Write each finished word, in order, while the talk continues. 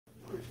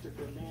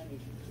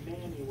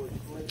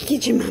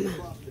Get your mama.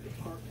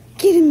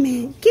 Get him,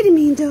 man. Get him,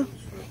 Angel.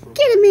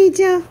 Get him,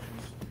 Angel.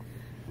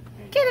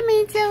 Get him,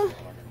 Angel.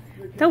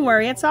 Don't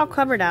worry, it's all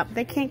covered up.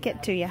 They can't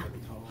get to you.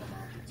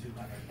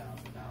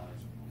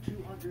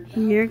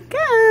 Here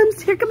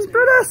comes. Here comes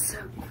Brutus.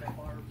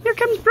 Here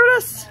comes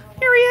Brutus.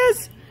 Here he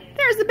is.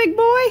 There's the big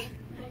boy.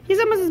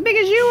 He's almost as big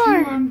as you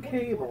are.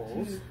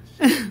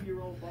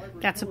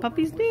 That's what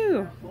puppies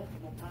do.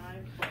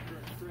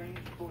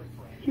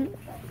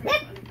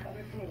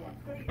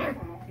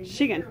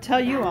 She gonna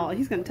tell you all.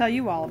 He's gonna tell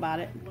you all about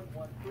it.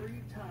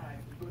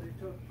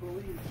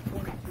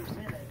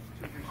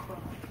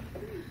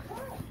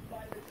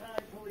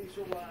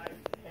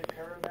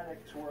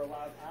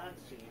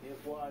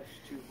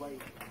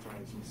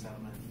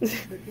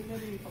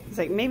 It's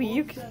like maybe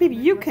you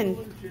can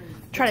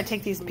try to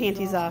take these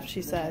panties off,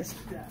 she says.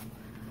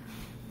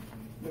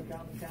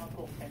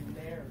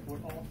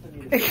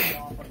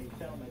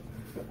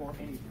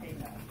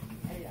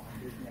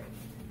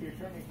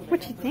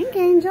 What you think,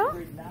 Angel?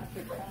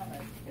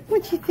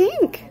 What you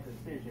think?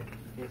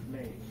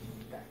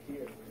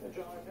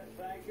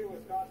 Thank you.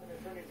 Wisconsin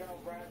Attorney General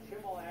Brad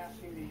Schimmel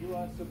asking the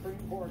U.S. Supreme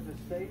Court to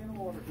stay in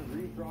order to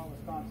redraw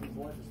Wisconsin's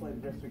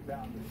legislative district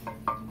boundaries.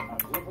 A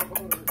group of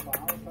voters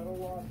filed a federal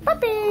lawsuit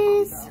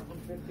Puppies! in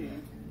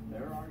 2015.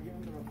 They're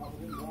arguing the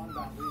Republican drawn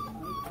boundaries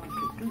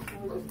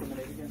unconstitutionally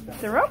discriminate against them.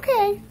 They're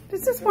okay.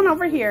 There's this one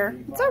over here.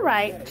 It's all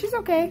right. She's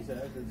okay.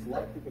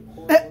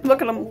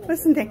 Look at him.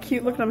 Isn't that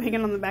cute? Look at him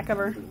hanging on the back of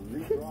her.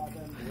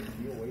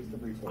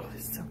 Oh,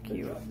 it's so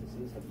cute.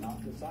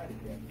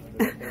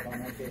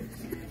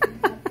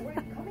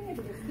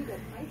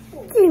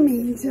 Get him,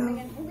 Angel.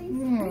 Get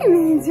him,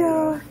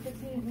 Angel.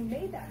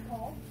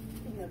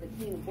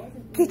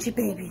 Get your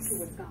babies.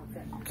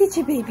 Get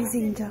your babies,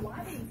 Angel.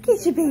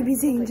 Get your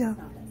babies, Angel.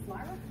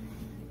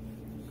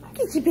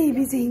 Get your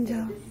babies,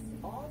 Angel.